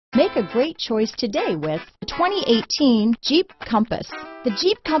Make a great choice today with the 2018 Jeep Compass. The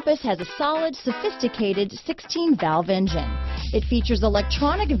Jeep Compass has a solid, sophisticated 16-valve engine. It features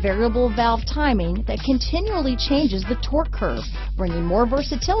electronic variable valve timing that continually changes the torque curve, bringing more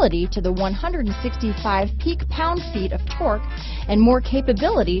versatility to the 165 peak pound-feet of torque and more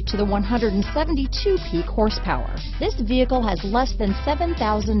capability to the 172 peak horsepower. This vehicle has less than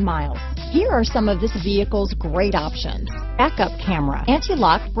 7,000 miles. Here are some of this vehicle's great options: backup camera,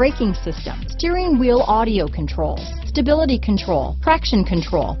 anti-lock braking system, steering wheel audio controls, stability control, traction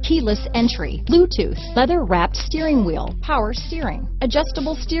control, keyless entry, Bluetooth, leather-wrapped steering wheel, power steering,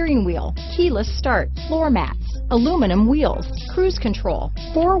 adjustable steering wheel, keyless start, floor mats, aluminum wheels, cruise control,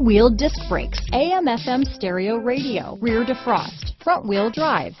 four-wheel disc brakes, AM/FM stereo radio, rear defrost, front-wheel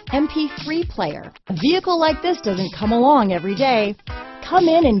drive, MP3 player. A vehicle like this doesn't come along every day. Come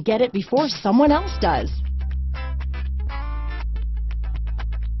in and get it before someone else does.